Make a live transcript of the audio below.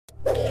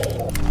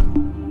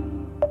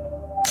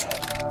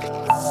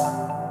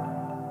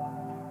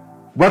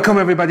Welcome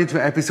everybody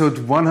to episode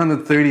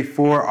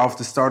 134 of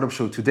the Startup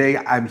Show. Today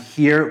I'm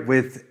here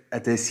with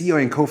the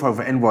CEO and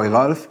co-founder of Envoy,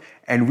 Rolf,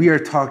 and we are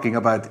talking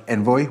about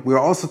Envoy. We're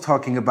also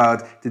talking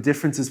about the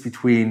differences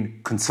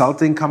between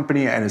consulting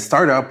company and a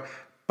startup,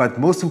 but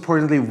most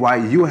importantly, why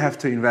you have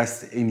to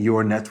invest in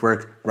your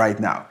network right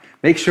now.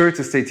 Make sure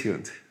to stay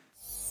tuned.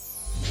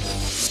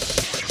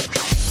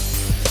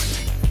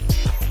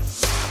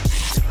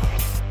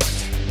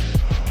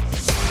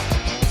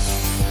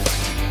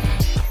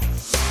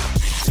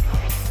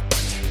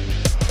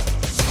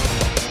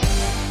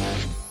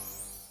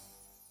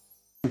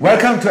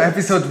 Welcome to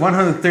episode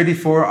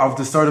 134 of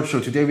the Startup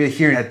Show. Today we are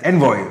here at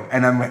Envoy,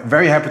 and I'm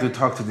very happy to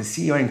talk to the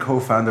CEO and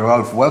co-founder,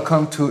 Rolf.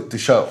 Welcome to the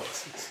show.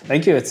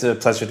 Thank you. It's a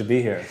pleasure to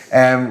be here.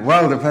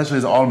 Well, the pleasure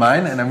is all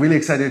mine, and I'm really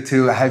excited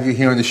to have you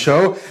here on the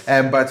show.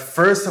 But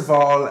first of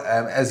all,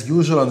 as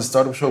usual on the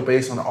Startup Show,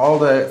 based on all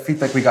the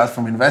feedback we got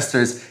from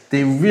investors,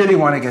 they really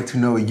want to get to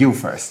know you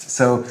first.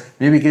 So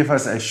maybe give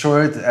us a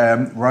short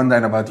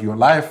rundown about your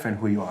life and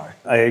who you are.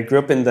 I grew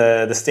up in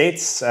the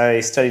States. I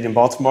studied in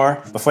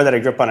Baltimore. Before that, I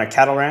grew up on a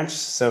cattle ranch,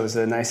 so it was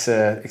a nice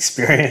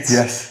experience.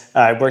 Yes.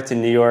 I worked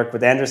in New York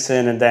with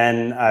Anderson, and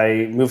then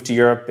I moved to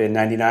Europe in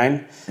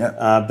 '99.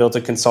 Yeah. Built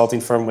a consulting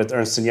firm with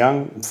Ernst &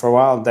 Young for a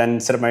while, then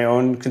set up my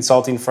own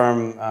consulting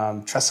firm,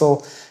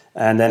 Trestle,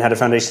 and then had a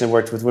foundation that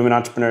worked with women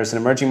entrepreneurs in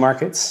emerging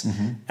markets,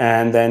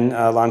 and then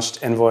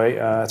launched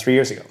Envoy 3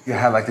 years ago. You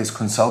have like this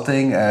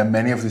consulting.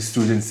 Many of the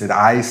students that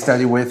I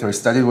studied with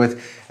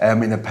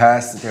in the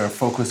past, they are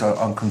focused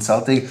on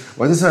consulting.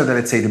 What is,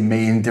 let's say, the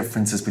main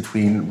differences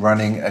between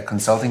running a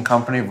consulting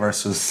company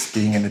versus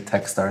being in a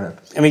tech startup?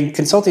 I mean,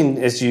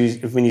 consulting,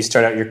 when you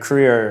start out your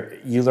career,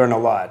 you learn a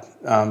lot.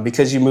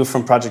 Because you move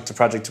from project to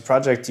project to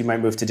project, you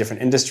might move to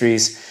different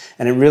industries,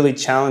 and it really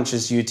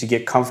challenges you to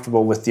get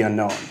comfortable with the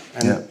unknown.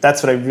 And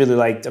that's what I really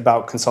liked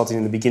about consulting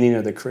in the beginning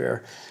of the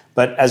career.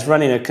 But as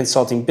running a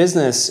consulting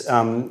business,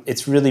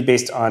 it's really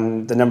based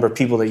on the number of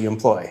people that you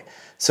employ.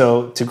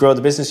 So to grow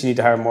the business, you need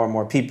to hire more and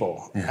more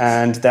people. Yes.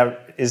 And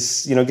that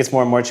is, gets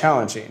more and more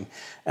challenging.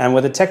 And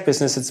with a tech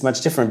business, it's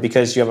much different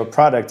because you have a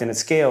product and it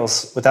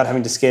scales without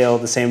having to scale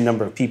the same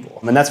number of people.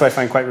 And that's what I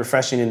find quite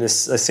refreshing in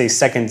this, let's say,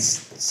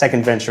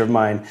 second venture of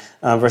mine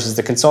versus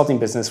the consulting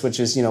business,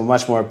 which is,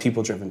 much more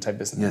people-driven type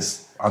business.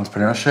 Yes.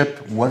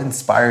 Entrepreneurship, what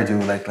inspired you,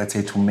 let's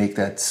say, to make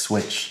that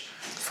switch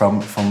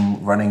from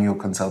running your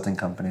consulting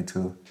company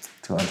to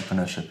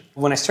entrepreneurship?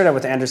 When I started out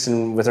with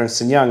Anderson with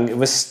Ernst & Young,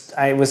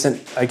 I was an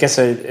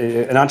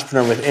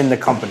entrepreneur within the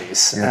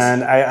companies. Yes.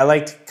 And I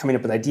liked coming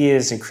up with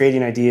ideas and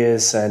creating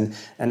ideas and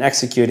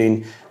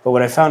executing. But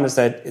what I found is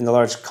that in the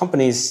large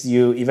companies,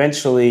 you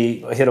eventually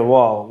hit a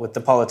wall with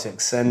the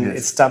politics and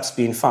it stops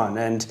being fun.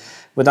 And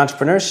with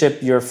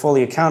entrepreneurship, you're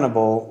fully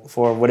accountable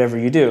for whatever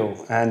you do.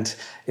 And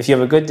if you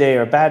have a good day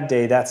or a bad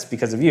day, that's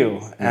because of you.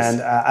 Yes.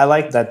 And I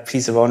like that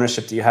piece of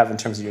ownership that you have in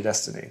terms of your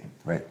destiny.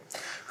 Right.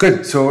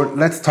 Good. So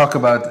let's talk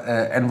about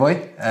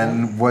Envoy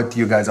and what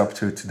you guys are up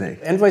to today.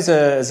 Envoy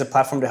is a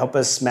platform to help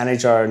us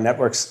manage our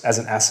networks as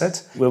an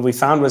asset. What we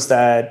found was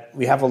that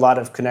we have a lot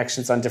of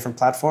connections on different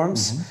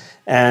platforms.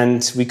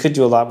 And we could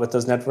do a lot with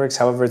those networks.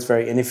 However, it's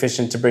very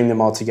inefficient to bring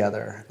them all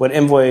together. What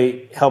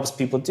Envoy helps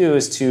people do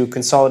is to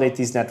consolidate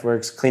these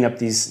networks, clean up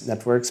these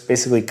networks,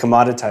 basically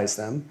commoditize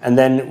them. And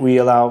then we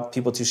allow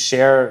people to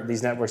share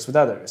these networks with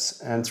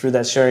others. And through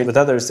that sharing with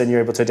others, then you're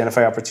able to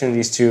identify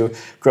opportunities to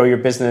grow your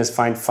business,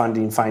 find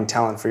funding, find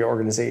talent for your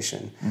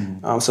organization.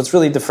 So it's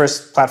really the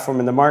first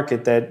platform in the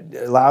market that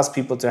allows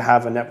people to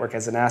have a network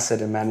as an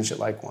asset and manage it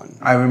like one.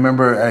 I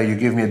remember you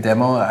gave me a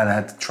demo and I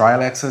had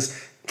trial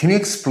access. Can you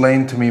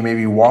explain to me,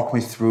 maybe walk me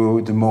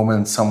through the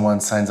moment someone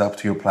signs up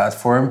to your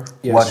platform?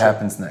 Yeah, what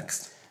happens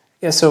next?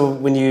 Yeah, so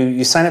when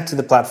you sign up to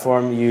the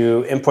platform,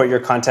 you import your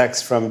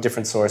contacts from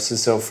different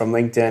sources. So from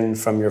LinkedIn,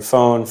 from your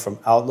phone, from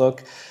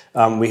Outlook.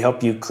 We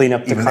help you clean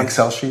up the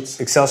Excel sheets?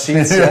 Excel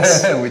sheets,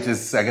 yes. Which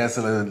is, I guess,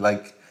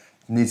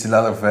 needs a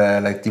lot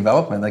of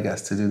development, I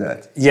guess, to do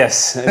that.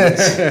 Yes.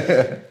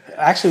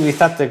 Actually, we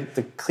thought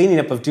the cleaning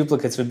up of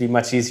duplicates would be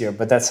much easier,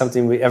 but that's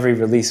something every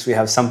release we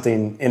have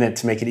something in it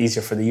to make it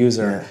easier for the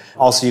user. Yeah.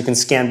 Also, you can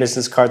scan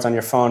business cards on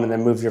your phone and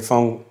then move your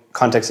phone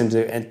contacts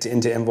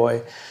into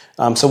Envoy.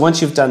 So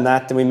once you've done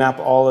that, then we map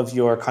all of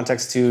your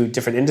contacts to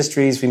different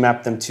industries. We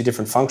map them to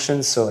different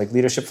functions, so like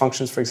leadership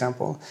functions, for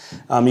example.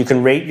 You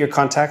can rate your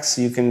contacts.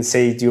 So you can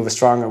say, do you have a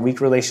strong or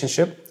weak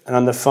relationship? And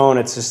on the phone,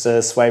 it's just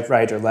a swipe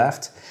right or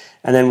left.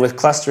 And then with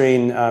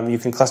clustering, you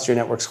can cluster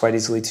your networks quite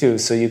easily too.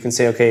 So you can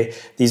say, okay,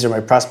 these are my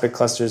prospect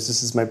clusters,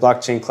 this is my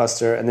blockchain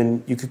cluster, and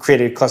then you could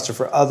create a cluster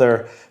for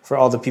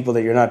all the people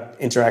that you're not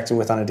interacting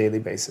with on a daily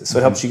basis. So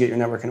it helps you get your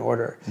network in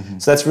order.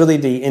 So that's really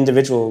the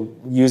individual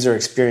user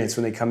experience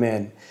when they come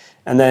in.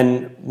 And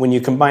then when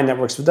you combine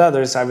networks with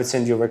others, I would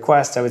send you a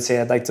request. I would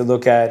say, I'd like to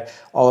look at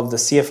all of the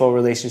CFO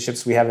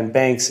relationships we have in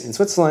banks in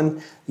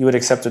Switzerland. You would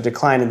accept or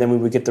decline, and then we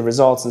would get the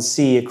results and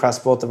see across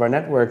both of our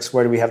networks,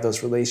 where do we have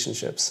those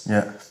relationships.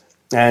 Yeah.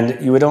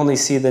 And you would only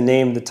see the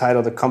name, the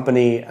title, the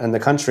company, and the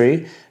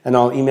country, and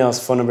all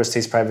emails, phone numbers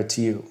stays private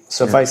to you.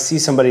 So if I see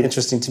somebody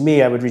interesting to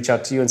me, I would reach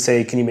out to you and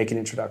say, can you make an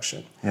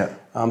introduction? Yeah.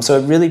 So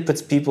it really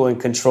puts people in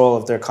control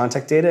of their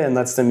contact data and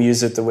lets them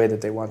use it the way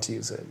that they want to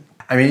use it.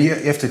 I mean, you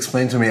have to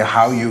explain to me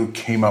how you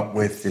came up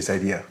with this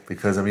idea.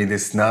 Because, I mean,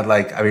 it's not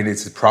like, I mean,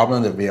 it's a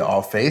problem that we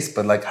all face,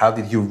 but like, how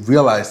did you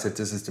realize that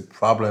this is the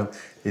problem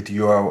that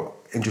you are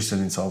interested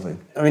in solving?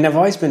 I mean, I've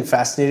always been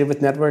fascinated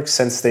with networks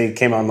since they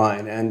came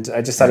online, and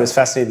I just thought it was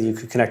fascinating that you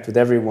could connect with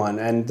everyone.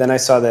 And then I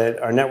saw that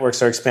our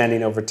networks are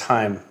expanding over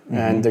time,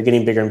 and they're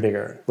getting bigger and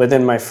bigger.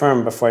 Within my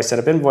firm, before I set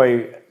up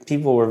Envoy,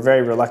 people were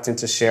very reluctant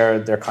to share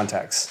their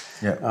contacts.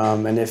 Yeah.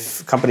 And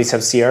if companies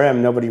have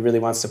CRM, nobody really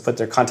wants to put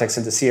their contacts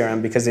into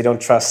CRM because they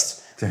don't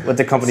trust what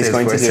the company's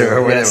going to do.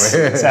 Or yes,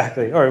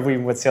 exactly. Or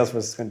what Salesforce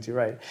is going to do,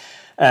 right?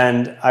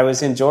 And I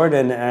was in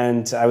Jordan,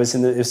 and it was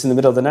in the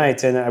middle of the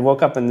night, and I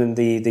woke up, and then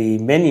the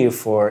menu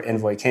for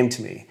Envoy came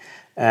to me.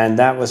 And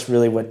that was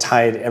really what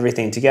tied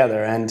everything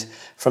together. And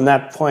from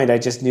that point, I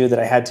just knew that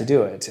I had to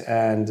do it.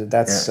 And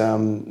that's,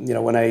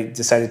 when I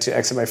decided to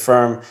exit my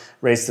firm,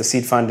 raise the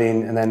seed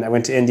funding, and then I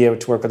went to India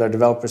to work with our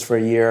developers for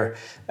a year,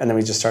 and then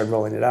we just started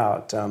rolling it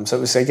out.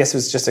 So I guess it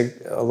was just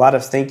a lot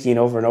of thinking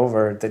over and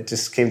over that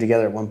just came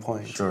together at one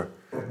point. Sure.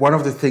 One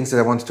of the things that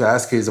I wanted to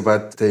ask you is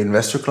about the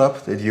investor club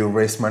that you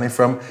raised money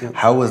from. Yep.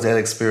 How was that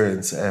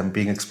experience,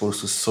 being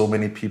exposed to so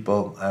many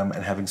people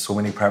and having so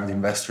many private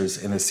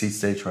investors in a seed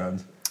stage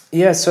round?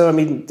 Yeah, so I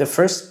mean,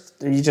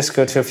 you just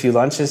go to a few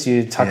lunches,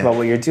 you talk about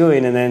what you're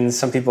doing, and then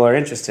some people are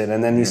interested,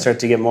 and then you start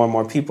to get more and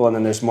more people, and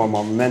then there's more and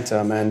more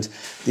momentum, and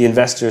the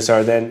investors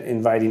are then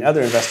inviting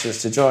other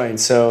investors to join.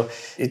 So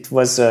it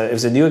was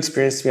a new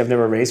experience to me. I've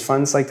never raised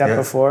funds like that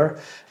before.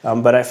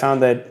 But I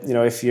found that,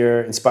 if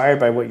you're inspired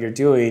by what you're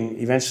doing,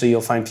 eventually you'll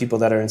find people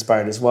that are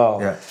inspired as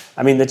well. Yeah.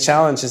 I mean, the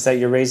challenge is that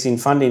you're raising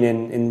funding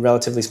in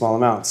relatively small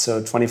amounts.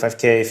 So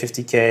 25K,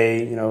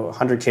 50K,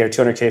 100K or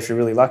 200K if you're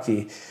really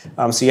lucky.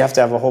 So you have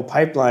to have a whole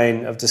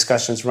pipeline of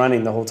discussions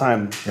running the whole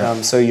time.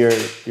 Yeah. So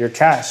your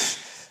cash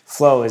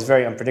flow is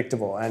very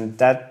unpredictable, and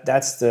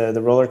that's the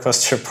roller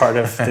coaster part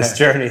of this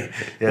journey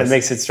that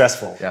makes it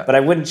stressful. Yeah. But I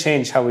wouldn't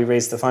change how we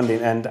raise the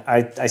funding, and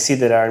I see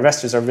that our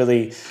investors are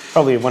really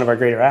probably one of our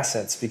greater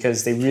assets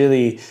because they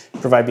really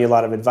provide me a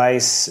lot of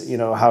advice,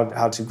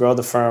 how to grow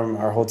the firm,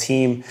 our whole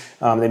team.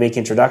 They make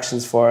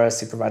introductions for us,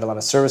 they provide a lot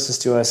of services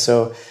to us.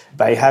 So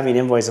by having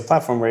Envoy as a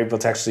platform, we're able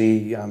to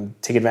actually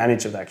take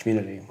advantage of that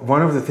community.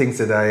 One of the things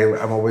that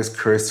I'm always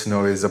curious to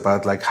know is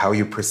about like how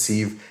you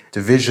perceive the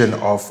vision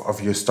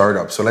of your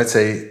startup. So let's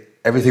say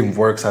everything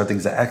works out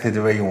exactly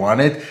the way you want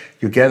it.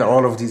 You get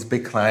all of these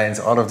big clients,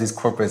 all of these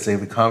corporates, they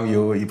become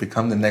you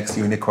become the next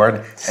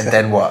unicorn, and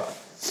then what?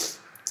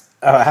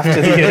 Oh,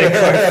 after the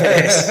unicorn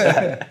phase,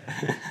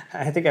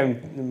 I think I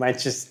might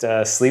just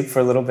sleep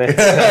for a little bit.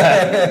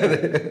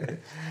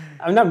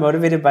 I'm not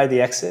motivated by the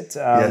exit,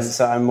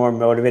 so I'm more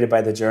motivated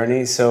by the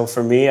journey. So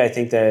for me, I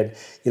think that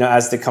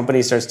as the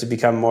company starts to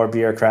become more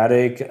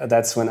bureaucratic,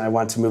 that's when I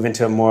want to move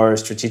into a more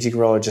strategic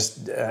role or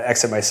just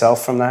exit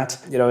myself from that.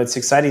 It's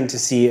exciting to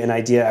see an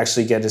idea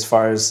actually get as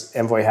far as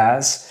Envoy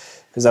has,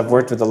 because I've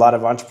worked with a lot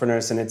of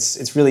entrepreneurs, and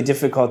it's really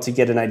difficult to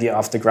get an idea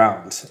off the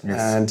ground. Yes.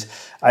 And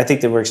I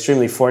think that we're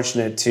extremely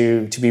fortunate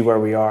to be where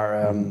we are.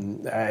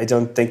 I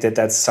don't think that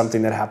that's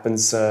something that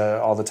happens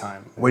all the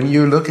time. When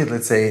you look at,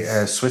 let's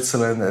say,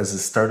 Switzerland as a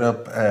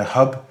startup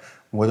hub,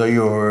 what are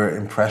your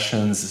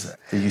impressions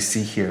that you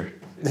see here?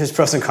 There's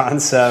pros and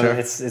cons. Sure.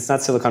 It's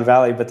not Silicon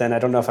Valley, but then I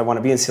don't know if I want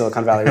to be in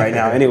Silicon Valley right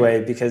now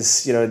anyway,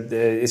 because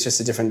it's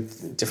just a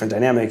different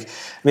dynamic.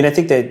 I mean, I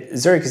think that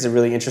Zurich is a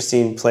really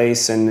interesting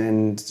place,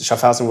 and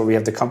Schaffhausen, where we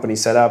have the company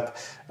set up,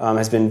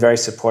 has been very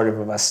supportive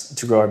of us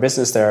to grow our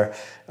business there.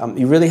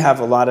 You really have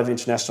a lot of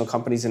international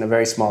companies in a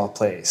very small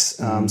place.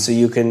 So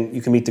you can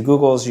meet the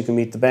Googles, you can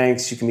meet the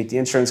banks, you can meet the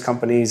insurance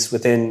companies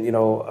within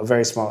a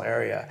very small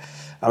area.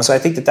 So I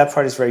think that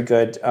part is very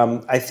good.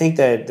 I think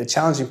that the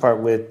challenging part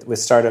with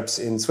startups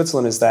in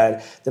Switzerland is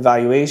that the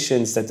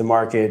valuations that the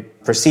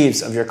market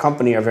perceives of your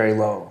company are very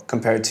low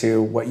compared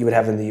to what you would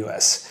have in the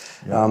US.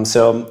 Yeah.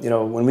 So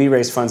when we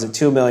raised funds at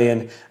 2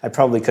 million, I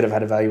probably could have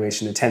had a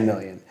valuation at 10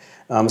 million.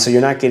 So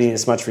you're not getting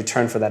as much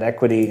return for that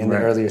equity in the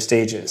earlier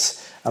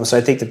stages. So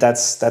I think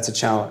that's a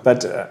challenge.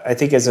 But I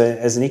think as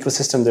an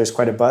ecosystem, there's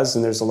quite a buzz,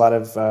 and there's a lot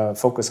of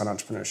focus on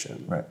entrepreneurship.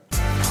 Right.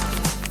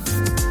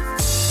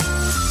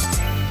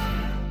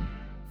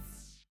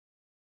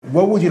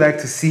 What would you like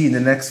to see in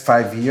the next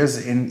 5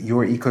 years in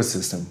your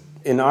ecosystem?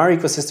 In our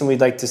ecosystem, we'd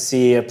like to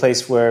see a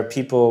place where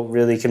people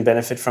really can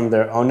benefit from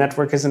their own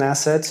network as an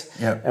asset,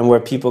 and where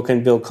people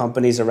can build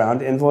companies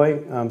around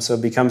Envoy. So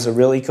it becomes a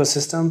real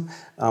ecosystem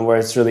where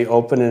it's really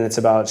open, and it's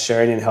about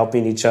sharing and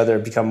helping each other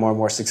become more and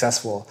more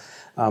successful.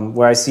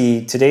 Where I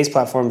see today's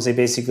platforms, they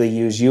basically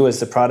use you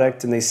as the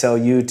product, and they sell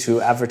you to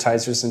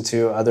advertisers and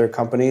to other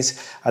companies.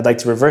 I'd like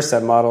to reverse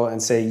that model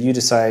and say you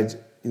decide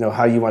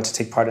how you want to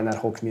take part in that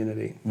whole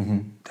community.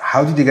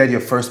 How did you get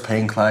your first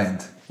paying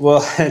client?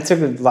 Well, it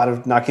took a lot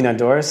of knocking on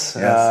doors.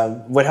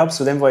 Yes. What helps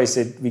with Envoy is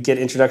that we get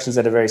introductions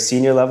at a very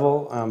senior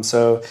level.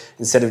 So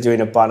instead of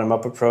doing a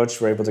bottom-up approach,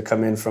 we're able to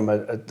come in from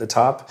the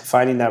top,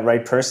 finding that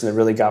right person that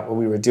really got what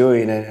we were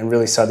doing and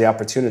really saw the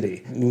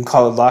opportunity. You can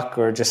call it luck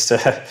or just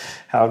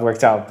how it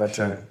worked out. But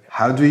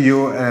how do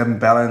you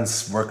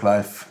balance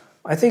work-life?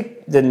 I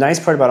think the nice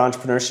part about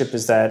entrepreneurship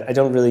is that I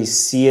don't really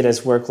see it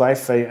as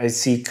work-life. I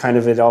see kind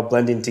of it all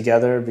blending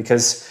together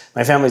because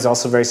my family is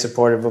also very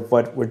supportive of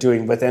what we're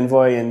doing with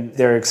Envoy, and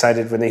they're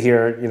excited when they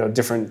hear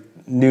different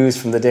news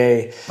from the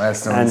day.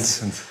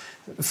 Milestones.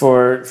 And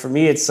for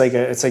me, it's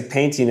like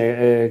painting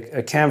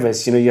a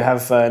canvas. You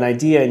have an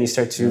idea and you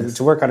start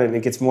to work on it, and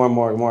it gets more and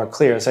more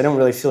clear. So I don't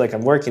really feel like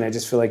I'm working. I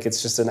just feel like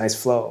it's just a nice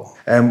flow.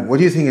 What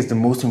do you think is the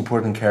most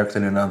important character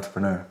in an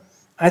entrepreneur?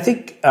 I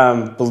think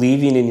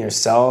believing in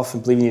yourself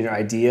and believing in your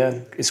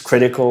idea is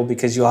critical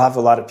because you'll have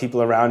a lot of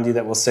people around you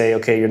that will say,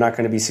 okay, you're not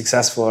going to be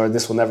successful, or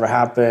this will never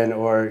happen,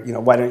 or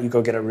why don't you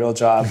go get a real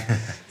job?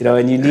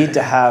 And you need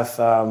to have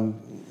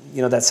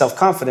that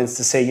self-confidence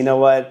to say, you know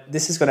what,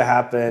 this is going to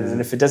happen,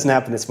 and if it doesn't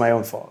happen, it's my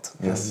own fault.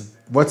 Yes.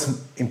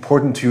 What's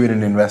important to you in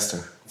an investor?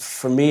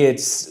 For me,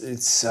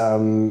 it's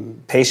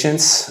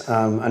patience,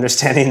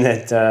 understanding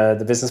that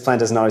the business plan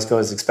doesn't always go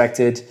as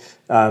expected,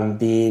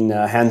 being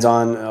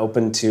hands-on,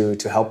 open to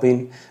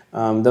helping.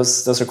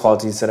 Those are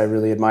qualities that I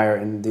really admire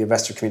in the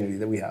investor community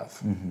that we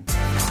have.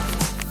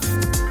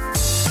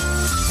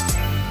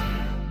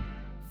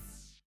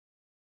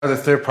 The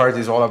third part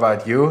is all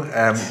about you.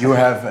 You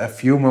have a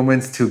few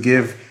moments to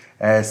give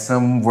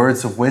some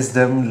words of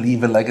wisdom,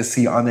 leave a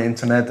legacy on the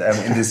internet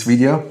in this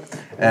video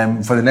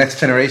for the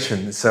next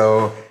generation.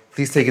 So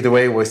please take it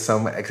away with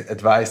some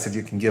advice that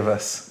you can give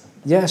us.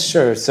 Yeah,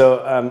 sure.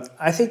 So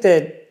I think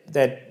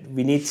that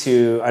we need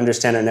to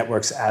understand our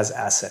networks as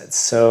assets.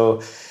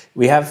 So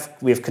we have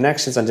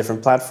connections on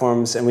different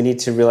platforms, and we need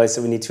to realize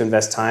that we need to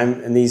invest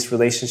time in these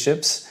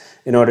relationships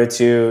in order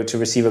to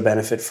receive a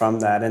benefit from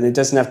that. And it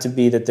doesn't have to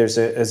be that there's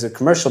a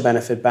commercial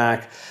benefit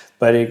back,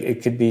 but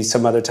it could be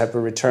some other type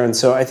of return.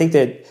 So I think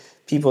that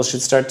people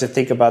should start to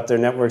think about their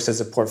networks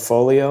as a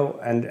portfolio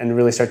and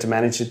really start to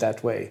manage it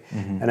that way.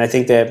 And I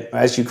think that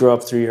as you grow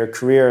up through your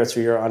career,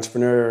 through your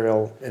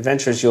entrepreneurial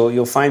adventures,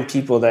 you'll find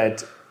people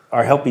that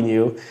are helping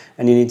you,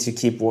 and you need to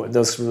keep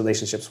those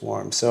relationships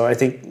warm. So I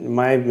think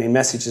my main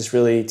message is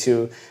really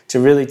to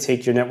really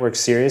take your network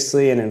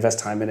seriously and invest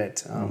time in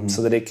it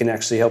so that it can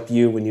actually help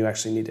you when you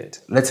actually need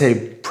it. Let's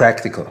say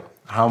practical.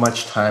 How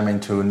much time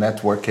into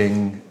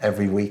networking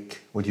every week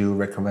would you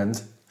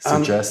recommend,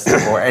 suggest,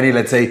 or any,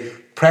 let's say,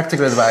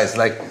 practical advice?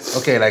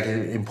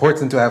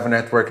 Important to have a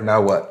network,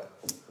 now what?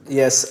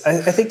 Yes,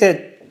 I think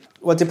that,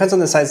 well, it depends on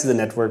the size of the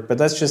network, but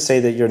let's just say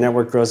that your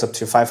network grows up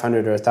to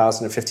 500 or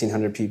 1,000 or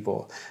 1,500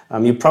 people.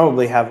 You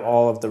probably have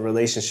all of the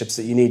relationships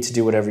that you need to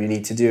do whatever you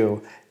need to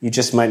do. You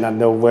just might not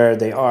know where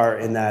they are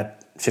in that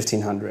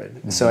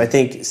 1,500. So I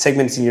think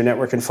segmenting your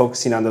network and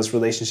focusing on those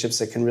relationships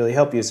that can really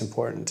help you is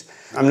important.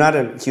 I'm not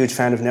a huge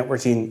fan of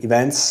networking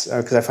events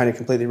because I find it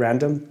completely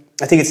random.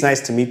 I think it's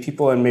nice to meet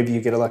people and maybe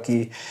you get a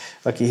lucky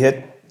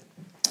hit.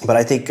 But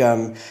I think,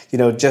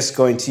 just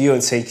going to you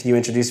and saying, can you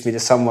introduce me to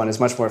someone is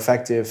much more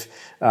effective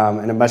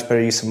and a much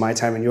better use of my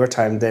time and your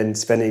time than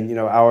spending,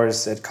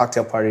 hours at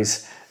cocktail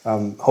parties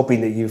hoping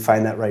that you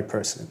find that right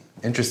person.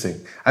 Interesting.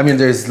 I mean,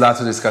 there's lots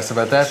to discuss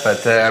about that.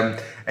 But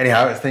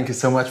anyhow, thank you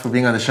so much for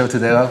being on the show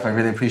today, Ralph. I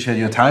really appreciate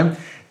your time.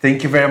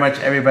 Thank you very much,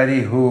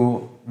 everybody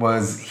who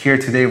was here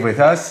today with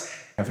us.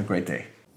 Have a great day.